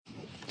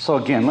So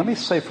again, let me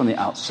say from the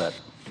outset,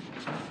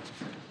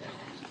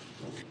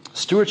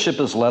 stewardship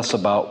is less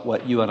about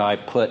what you and I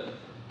put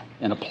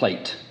in a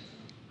plate,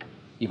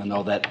 even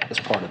though that is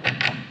part of it.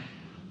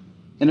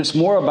 And it's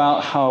more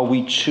about how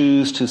we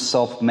choose to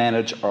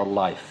self-manage our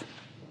life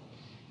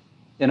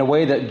in a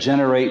way that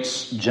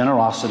generates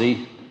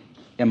generosity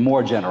and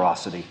more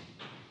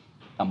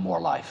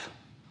life.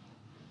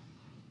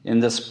 In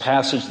this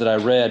passage that I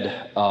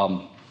read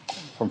from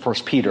 1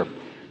 Peter,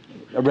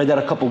 I read that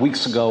a couple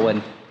weeks ago, and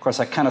of course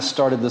I kind of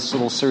started this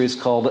little series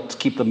called Let's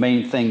Keep the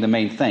Main Thing the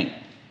Main Thing.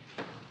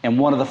 And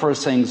one of the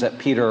first things that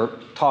Peter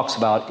talks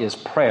about is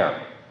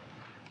prayer.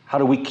 How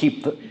do we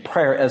keep the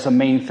prayer as a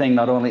main thing,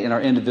 not only in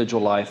our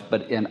individual life,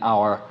 but in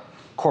our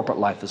corporate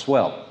life as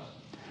well?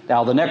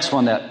 Now, the next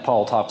one that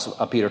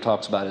Peter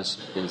talks about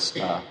is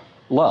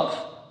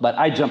love. But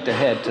I jumped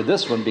ahead to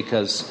this one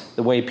because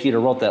the way Peter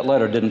wrote that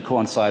letter didn't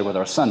coincide with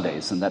our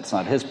Sundays, and that's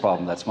not his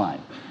problem, that's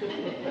mine.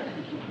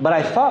 But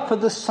I thought for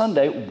this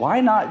Sunday, why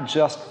not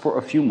just for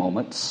a few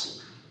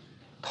moments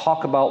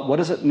talk about what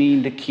does it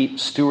mean to keep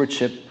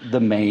stewardship the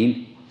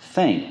main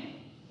thing?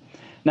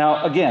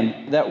 Now,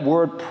 again, that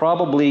word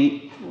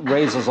probably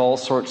raises all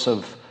sorts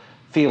of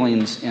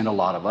feelings in a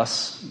lot of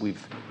us.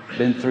 We've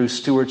been through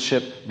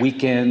stewardship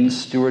weekends,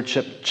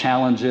 stewardship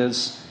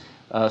challenges,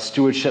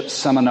 stewardship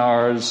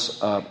seminars.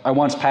 I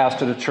once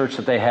pastored a church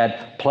that they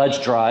had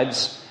pledge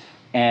drives.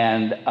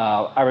 And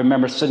I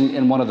remember sitting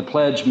in one of the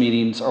pledge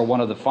meetings or one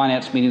of the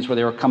finance meetings where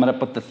they were coming up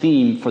with the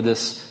theme for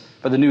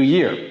the new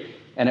year.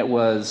 And it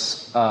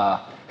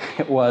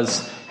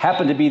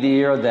happened to be the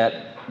year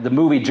that the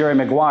movie Jerry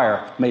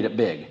Maguire made it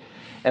big.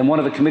 And one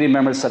of the committee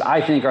members said, I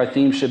think our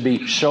theme should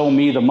be Show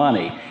Me the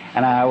Money.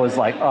 And I was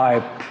like, I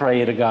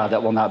pray to God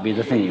that will not be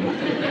the theme.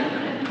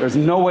 There's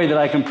no way that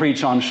I can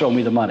preach on Show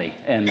Me the Money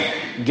and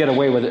get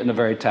away with it in a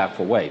very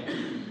tactful way.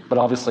 But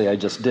obviously I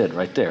just did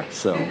right there.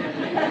 So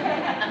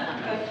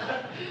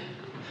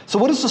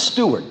what is a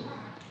steward?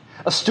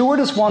 A steward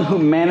is one who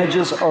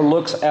manages or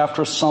looks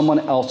after someone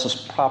else's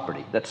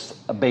property. That's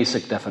a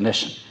basic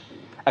definition.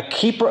 A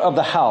keeper of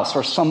the house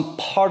or some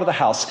part of the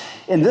house.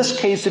 In this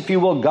case, if you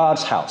will,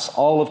 God's house,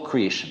 all of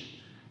creation.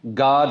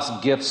 God's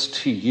gifts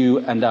to you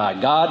and I.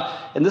 God,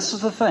 and this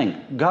is the thing,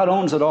 God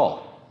owns it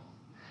all.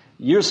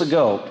 Years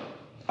ago,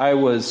 I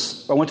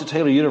went to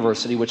Taylor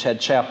University, which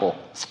had chapel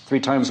 3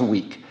 times a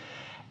week.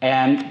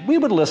 And we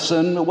would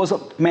listen. It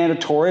wasn't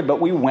mandatory,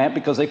 but we went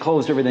because they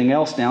closed everything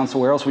else down. So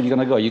where else were you going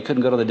to go? You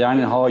couldn't go to the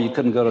dining hall. You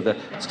couldn't go to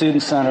the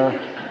student center.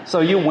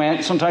 So you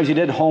went. Sometimes you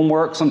did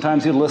homework.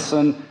 Sometimes you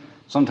listened.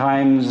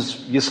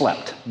 Sometimes you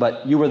slept.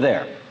 But you were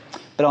there.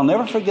 But I'll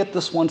never forget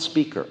this one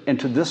speaker. And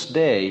to this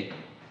day,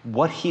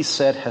 what he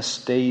said has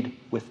stayed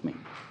with me.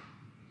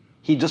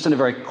 He just in a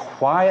very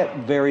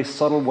quiet, very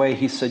subtle way,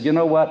 he said, you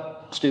know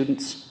what,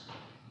 students?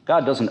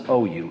 God doesn't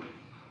owe you.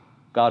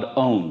 God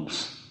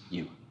owns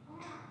you.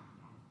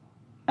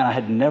 And I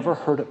had never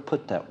heard it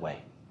put that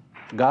way.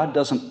 God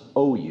doesn't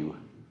owe you.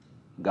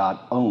 God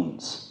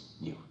owns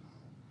you.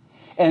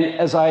 And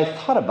as I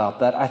thought about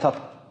that, I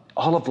thought,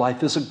 all of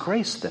life is a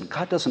grace then.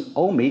 God doesn't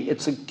owe me.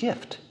 It's a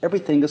gift.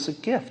 Everything is a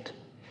gift.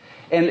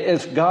 And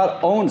if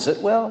God owns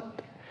it, well,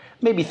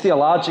 maybe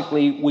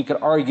theologically we could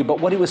argue,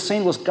 but what he was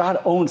saying was God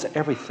owns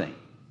everything.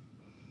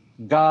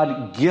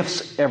 God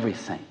gifts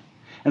everything.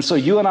 And so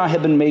you and I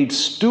have been made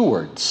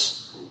stewards.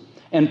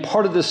 And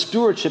part of this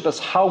stewardship is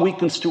how we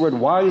can steward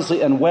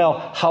wisely and well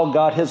how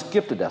God has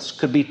gifted us. It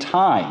could be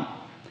time.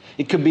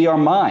 It could be our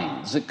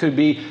minds. It could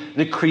be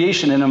the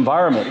creation and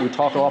environment. We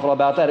talk an awful lot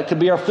about that. It could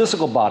be our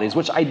physical bodies,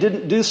 which I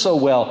didn't do so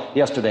well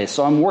yesterday,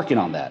 so I'm working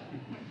on that.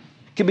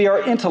 It could be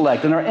our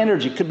intellect and our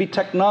energy. It could be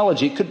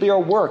technology. It could be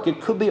our work. It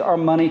could be our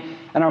money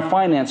and our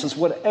finances.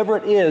 Whatever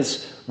it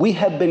is, we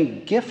have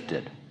been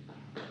gifted.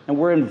 And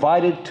we're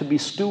invited to be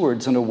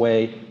stewards in a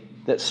way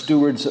that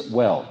stewards it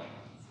well.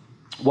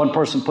 One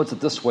person puts it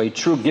this way,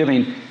 true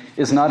giving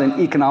is not an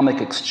economic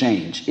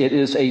exchange. It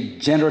is a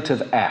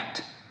generative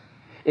act.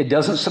 It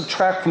doesn't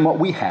subtract from what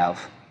we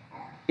have.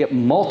 It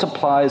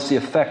multiplies the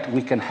effect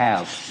we can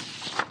have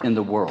in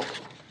the world.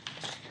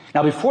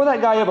 Now, before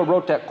that guy ever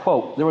wrote that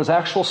quote, there was an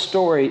actual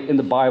story in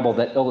the Bible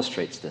that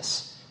illustrates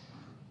this.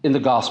 In the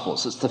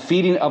Gospels, it's the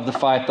feeding of the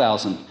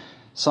 5,000.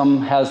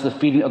 Some has the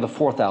feeding of the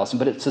 4,000.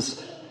 But it's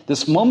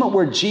this moment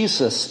where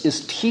Jesus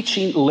is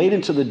teaching late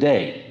into the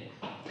day.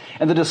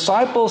 And the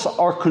disciples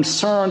are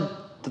concerned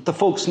that the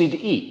folks need to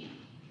eat.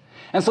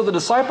 And so the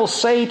disciples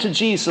say to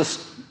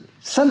Jesus,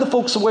 send the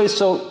folks away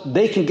so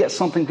they can get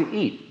something to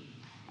eat.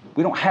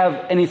 We don't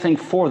have anything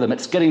for them.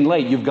 It's getting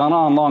late. You've gone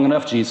on long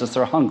enough, Jesus.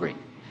 They're hungry.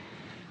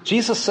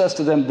 Jesus says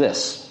to them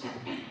this,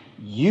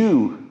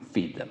 you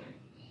feed them.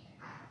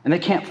 And they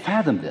can't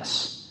fathom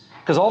this.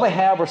 Because all they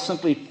have are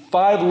simply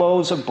 5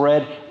 loaves of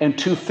bread and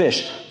 2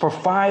 fish for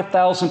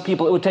 5,000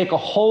 people. It would take a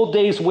whole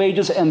day's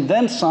wages and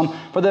then some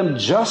for them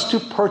just to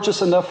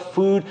purchase enough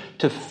food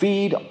to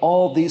feed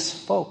all these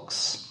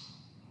folks.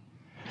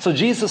 So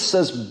Jesus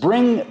says,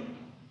 bring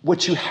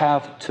what you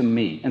have to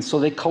me. And so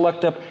they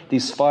collect up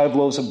these 5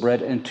 loaves of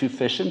bread and 2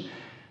 fish. And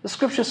The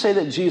scriptures say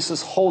that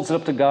Jesus holds it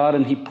up to God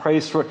and he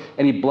prays for it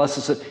and he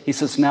blesses it. He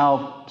says,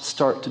 now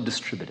start to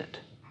distribute it.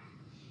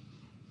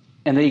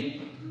 And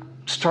they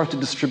start to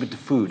distribute the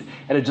food.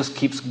 And it just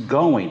keeps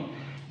going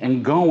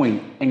and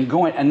going and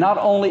going. And not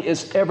only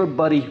is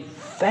everybody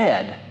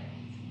fed,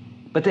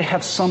 but they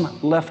have some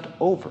left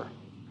over.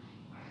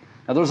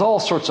 Now, there's all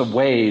sorts of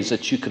ways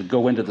that you could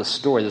go into the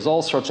story. There's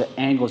all sorts of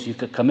angles you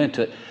could come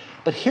into it.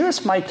 But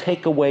here's my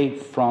takeaway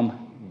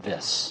from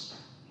this.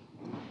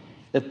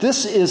 That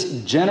this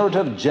is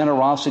generative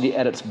generosity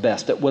at its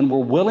best. That when we're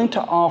willing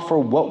to offer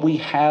what we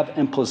have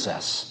and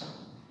possess,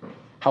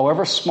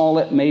 however small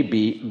it may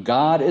be,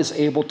 God is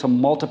able to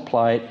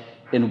multiply it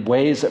in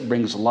ways that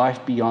brings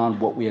life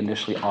beyond what we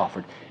initially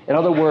offered. In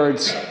other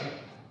words,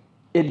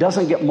 it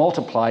doesn't get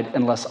multiplied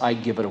unless I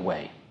give it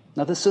away.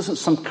 Now, this isn't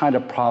some kind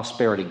of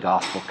prosperity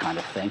gospel kind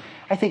of thing.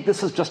 I think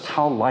this is just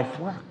how life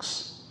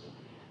works.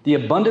 The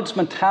abundance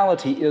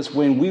mentality is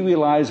when we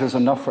realize there's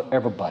enough for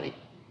everybody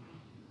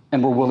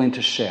and we're willing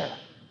to share.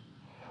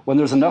 When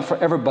there's enough for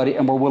everybody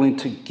and we're willing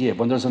to give.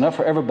 When there's enough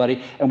for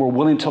everybody and we're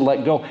willing to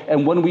let go.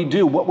 And when we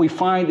do, what we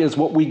find is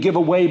what we give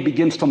away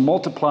begins to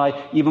multiply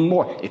even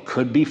more. It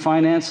could be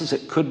finances.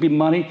 It could be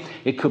money.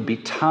 It could be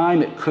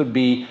time. It could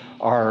be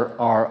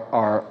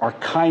our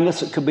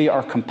kindness. It could be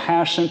our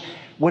compassion.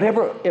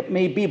 Whatever it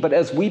may be, but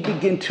as we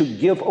begin to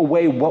give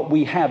away what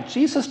we have,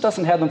 Jesus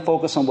doesn't have them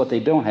focus on what they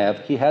don't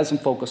have. He has them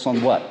focus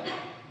on what?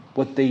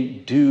 What they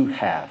do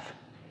have.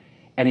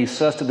 And he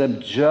says to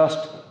them, just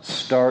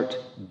start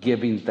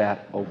giving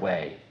that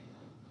away.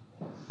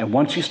 And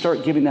once you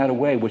start giving that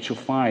away, what you'll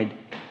find,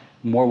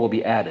 more will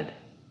be added,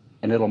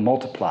 and it'll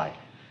multiply.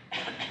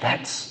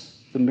 That's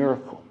the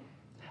miracle.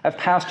 I've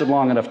pastored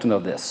long enough to know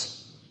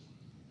this.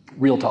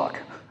 Real talk.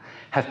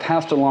 I've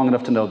pastored long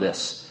enough to know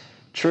this.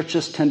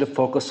 Churches tend to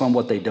focus on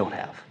what they don't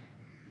have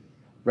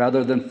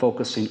rather than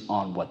focusing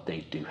on what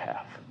they do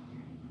have.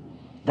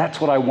 That's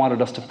what I wanted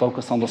us to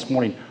focus on this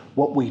morning,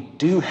 what we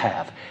do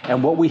have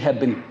and what we have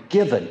been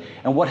given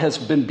and what has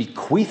been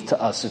bequeathed to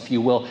us, if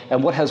you will,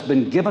 and what has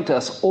been given to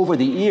us over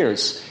the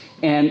years.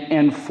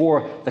 And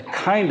for the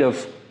kind of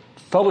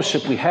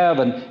fellowship we have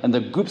and the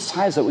group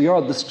size that we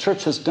are, this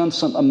church has done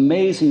some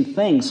amazing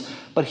things.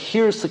 But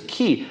here's the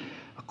key.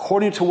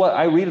 According to what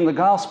I read in the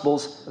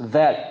Gospels,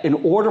 that in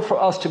order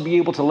for us to be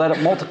able to let it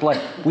multiply,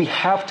 we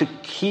have to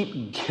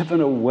keep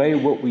giving away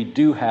what we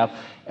do have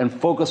and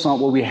focus on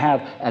what we have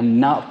and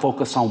not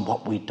focus on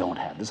what we don't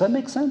have. Does that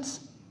make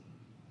sense?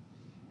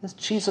 As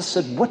Jesus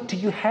said, what do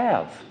you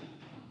have?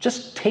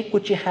 Just take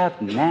what you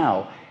have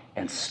now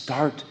and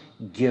start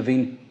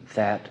giving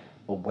that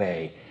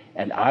away.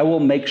 And I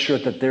will make sure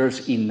that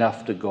there's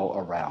enough to go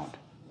around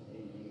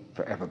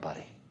for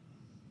everybody.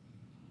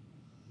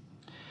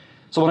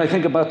 So when I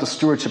think about the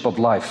stewardship of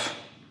life,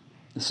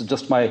 this is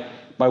just my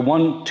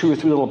 1, 2, or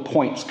 3 little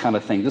points kind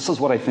of thing. This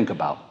is what I think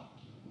about.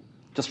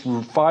 Just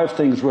 5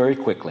 things very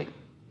quickly.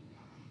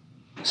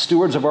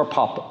 Stewards of our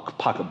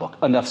pocketbook.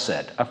 Enough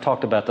said. I've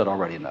talked about that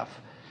already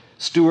enough.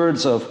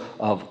 Stewards of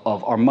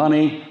our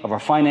money, of our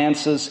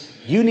finances.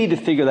 You need to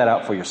figure that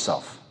out for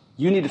yourself.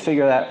 You need to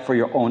figure that out for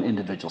your own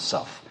individual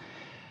self.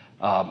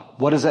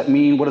 What does that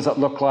mean? What does that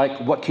look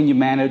like? What can you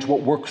manage?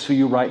 What works for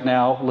you right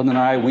now? Lynn and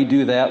I, we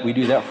do that. We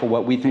do that for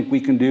what we think we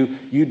can do.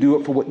 You do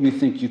it for what you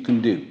think you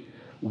can do.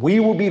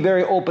 We will be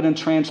very open and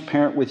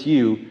transparent with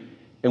you,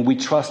 and we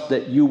trust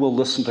that you will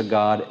listen to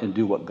God and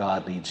do what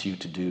God leads you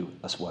to do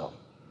as well.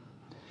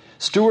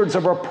 Stewards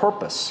of our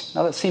purpose.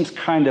 Now that seems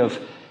kind of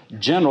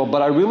general,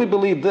 but I really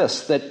believe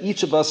this, that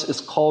each of us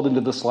is called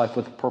into this life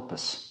with a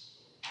purpose.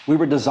 We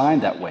were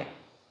designed that way.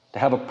 To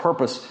have a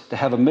purpose, to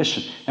have a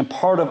mission. And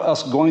part of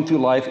us going through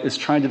life is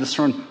trying to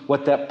discern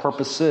what that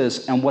purpose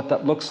is and what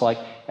that looks like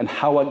and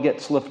how it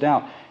gets lived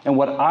out. And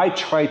what I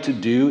try to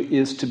do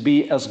is to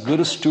be as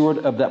good a steward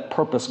of that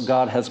purpose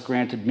God has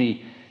granted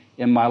me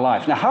in my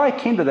life. Now, how I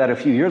came to that a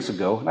few years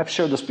ago, and I've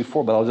shared this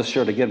before, but I'll just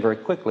share it again very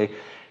quickly.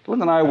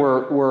 Lynn and I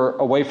were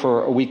away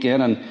for a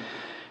weekend, and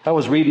I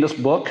was reading this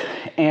book,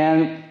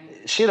 and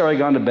she had already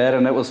gone to bed,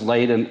 and it was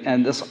late,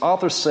 and this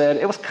author said,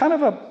 it was kind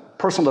of a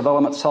personal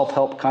development,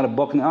 self-help kind of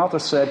book. And the author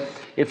said,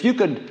 if you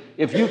could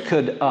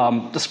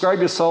describe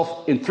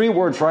yourself in 3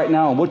 words right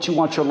now and what you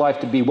want your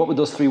life to be, what would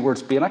those 3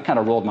 words be? And I kind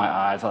of rolled my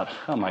eyes. I thought,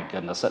 oh my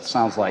goodness, that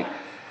sounds like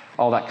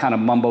all that kind of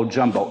mumbo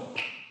jumbo.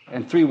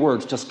 And 3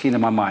 words just came to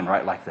my mind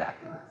right like that.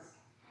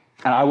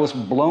 And I was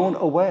blown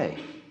away.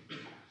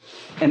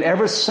 And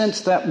ever since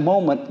that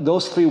moment,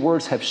 those 3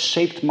 words have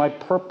shaped my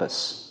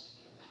purpose.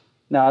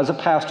 Now, as a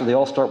pastor, they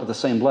all start with the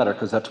same letter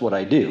because that's what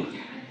I do.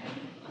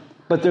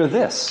 But they're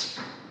this.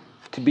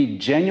 To be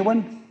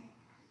genuine,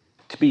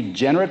 to be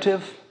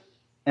generative,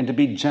 and to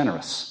be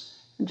generous.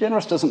 And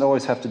generous doesn't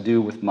always have to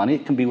do with money.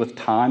 It can be with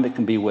time. It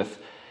can be with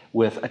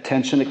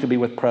attention. It can be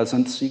with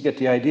presence. You get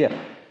the idea.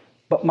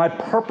 But my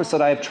purpose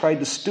that I have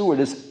tried to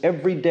steward is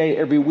every day,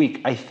 every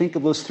week, I think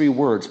of those 3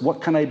 words.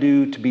 What can I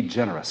do to be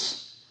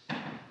generous?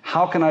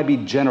 How can I be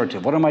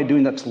generative? What am I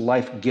doing that's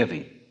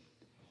life-giving?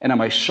 And am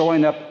I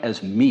showing up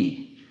as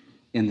me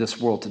in this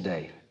world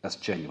today that's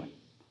genuine?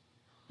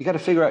 You got to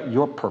figure out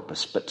your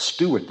purpose, but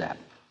steward that.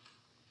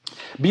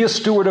 Be a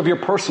steward of your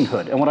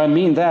personhood. And what I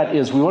mean that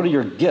is, what are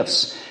your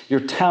gifts,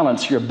 your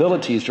talents, your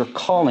abilities, your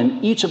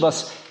calling? Each of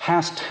us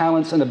has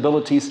talents and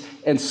abilities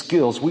and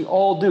skills. We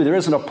all do. There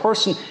isn't a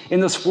person in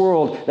this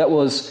world that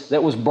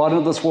was brought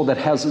into this world that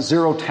has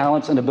zero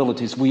talents and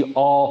abilities. We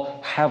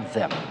all have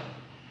them.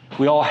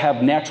 We all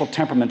have natural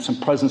temperaments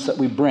and presence that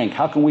we bring.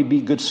 How can we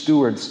be good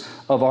stewards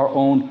of our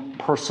own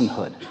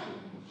personhood?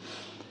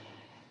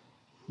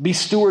 Be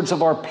stewards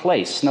of our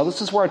place. Now,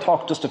 this is where I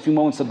talk just a few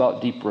moments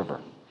about Deep River.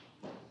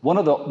 One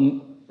of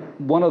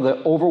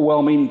the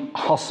overwhelming,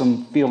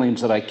 awesome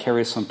feelings that I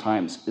carry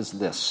sometimes is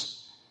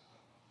this.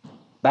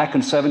 Back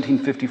in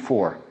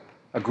 1754,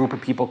 a group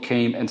of people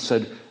came and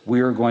said,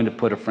 we are going to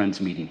put a Friends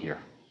meeting here.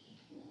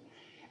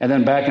 And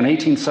then back in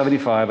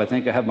 1875, I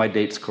think I have my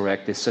dates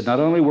correct, they said, not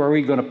only were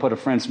we going to put a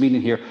Friends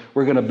meeting here,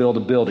 we're going to build a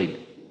building,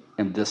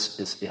 and this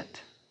is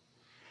it.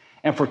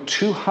 And for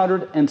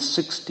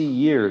 260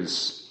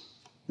 years,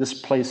 this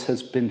place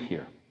has been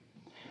here.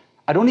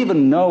 I don't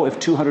even know if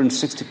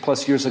 260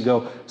 plus years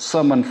ago,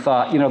 someone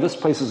thought, this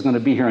place is going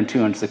to be here in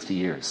 260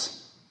 years.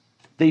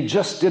 They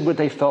just did what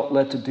they felt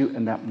led to do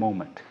in that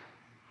moment.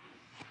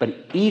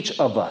 But each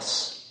of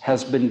us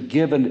has been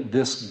given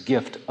this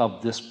gift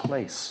of this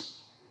place.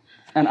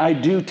 And I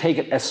do take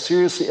it as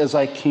seriously as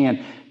I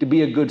can to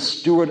be a good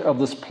steward of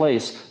this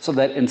place so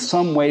that in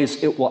some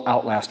ways it will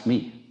outlast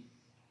me.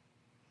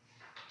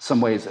 Some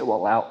ways it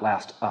will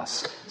outlast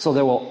us. So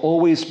there will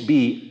always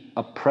be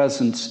a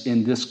presence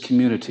in this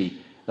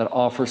community that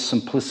offers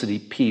simplicity,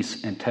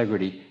 peace,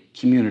 integrity,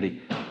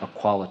 community,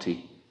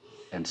 equality,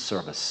 and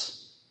service.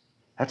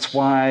 That's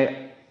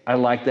why I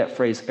like that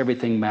phrase,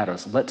 everything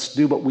matters. Let's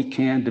do what we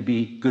can to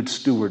be good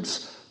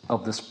stewards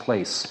of this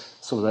place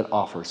so that it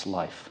offers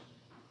life.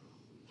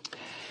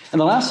 And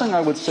the last thing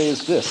I would say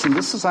is this, and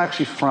this is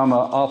actually from an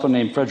author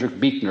named Frederick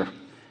Buechner,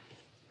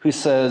 who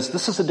says,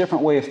 this is a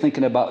different way of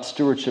thinking about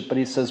stewardship, but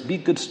he says, be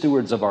good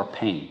stewards of our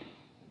pain,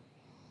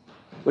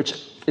 which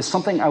is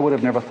something I would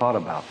have never thought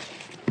about.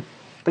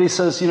 But he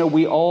says,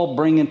 we all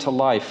bring into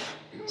life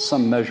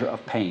some measure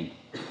of pain,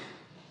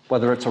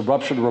 whether it's a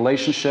ruptured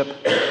relationship,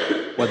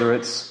 whether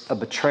it's a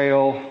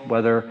betrayal,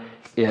 whether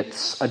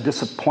it's a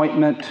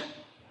disappointment,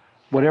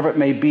 whatever it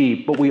may be,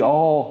 but we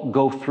all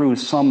go through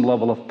some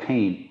level of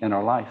pain in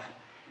our life.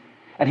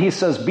 And he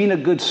says, being a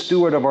good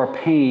steward of our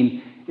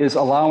pain is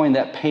allowing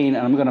that pain,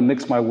 and I'm going to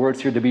mix my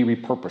words here, to be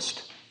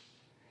repurposed.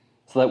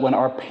 So that when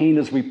our pain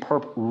is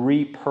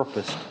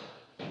repurposed,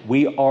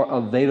 we are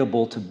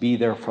available to be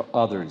there for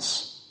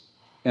others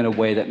in a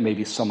way that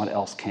maybe someone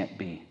else can't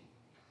be.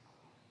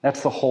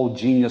 That's the whole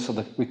genius of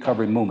the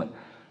recovery movement.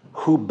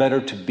 Who better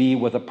to be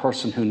with a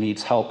person who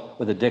needs help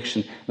with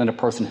addiction than a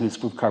person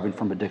who's recovering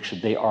from addiction?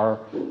 They are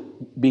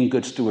being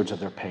good stewards of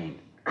their pain.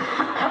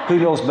 Who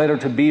knows better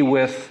to be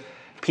with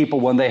people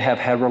when they have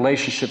had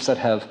relationships that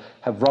have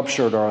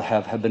ruptured or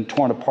have been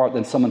torn apart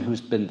than someone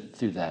who's been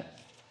through that?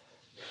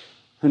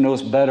 Who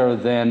knows better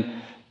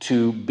than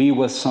to be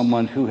with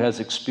someone who has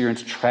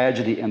experienced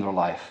tragedy in their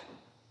life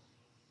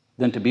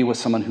than to be with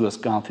someone who has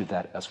gone through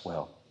that as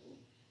well?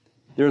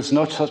 There is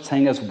no such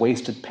thing as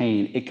wasted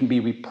pain. It can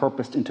be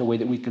repurposed into a way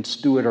that we can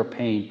steward our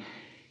pain.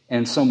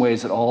 And in some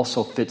ways, it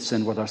also fits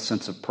in with our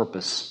sense of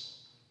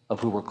purpose of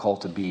who we're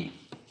called to be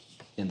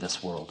in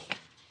this world.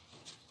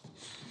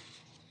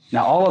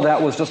 Now, all of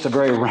that was just a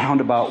very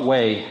roundabout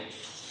way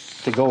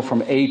to go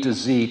from A to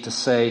Z to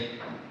say,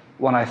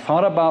 when I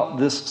thought about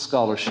this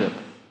scholarship,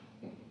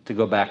 to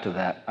go back to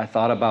that, I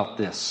thought about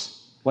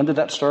this. When did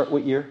that start?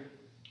 What year?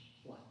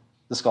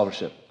 The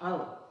scholarship.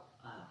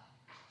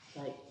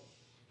 Like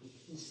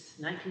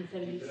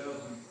 1977?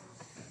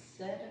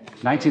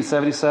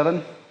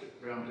 1977?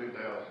 Around 2000.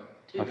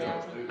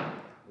 2000.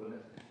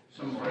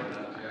 Somewhere like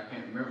that. I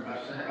can't remember.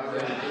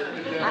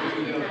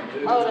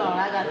 Hold on,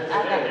 I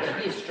got the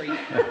history.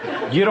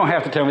 You don't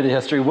have to tell me the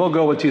history. We'll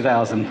go with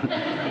 2000.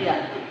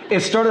 Yeah. It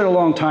started a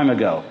long time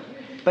ago.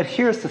 But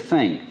here's the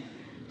thing.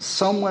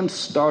 Someone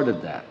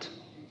started that,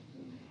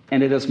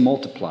 and it has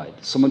multiplied.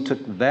 Someone took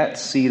that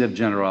seed of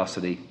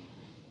generosity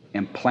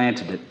and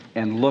planted it,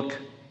 and look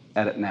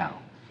at it now.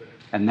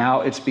 And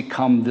now it's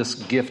become this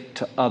gift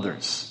to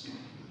others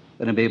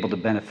that have been able to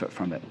benefit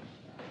from it.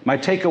 My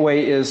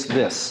takeaway is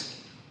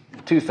this.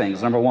 Two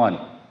things. Number one,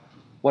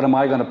 what am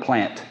I going to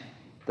plant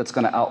that's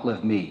going to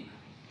outlive me?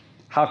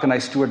 How can I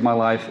steward my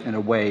life in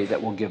a way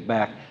that will give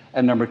back?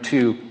 And number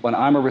two, when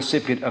I'm a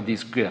recipient of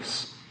these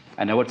gifts,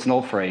 I know it's an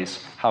old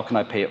phrase, how can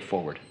I pay it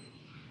forward?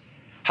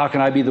 How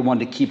can I be the one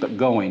to keep it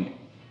going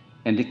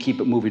and to keep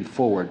it moving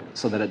forward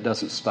so that it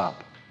doesn't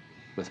stop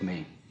with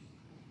me?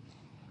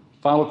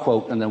 Final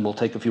quote, and then we'll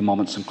take a few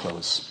moments and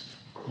close.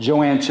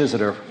 Joanne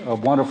Chittister, a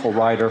wonderful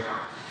writer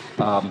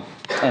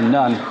and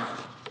nun,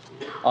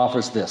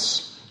 offers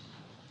this.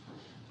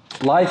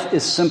 Life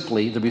is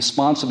simply the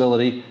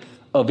responsibility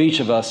of each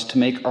of us to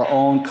make our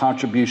own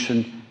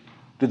contribution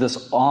to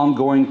this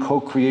ongoing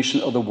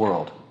co-creation of the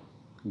world.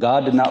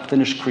 God did not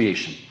finish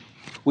creation.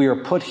 We are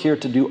put here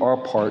to do our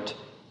part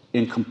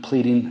in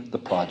completing the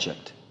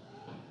project.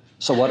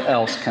 So what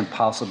else can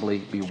possibly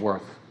be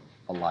worth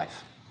a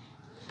life?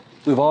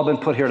 We've all been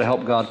put here to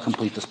help God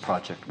complete this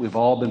project. We've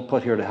all been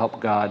put here to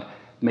help God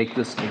make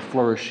this a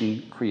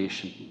flourishing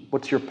creation.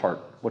 What's your part?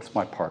 What's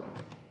my part?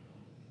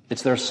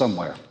 It's there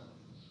somewhere.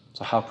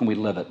 So how can we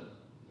live it?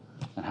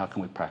 And how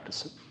can we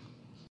practice it?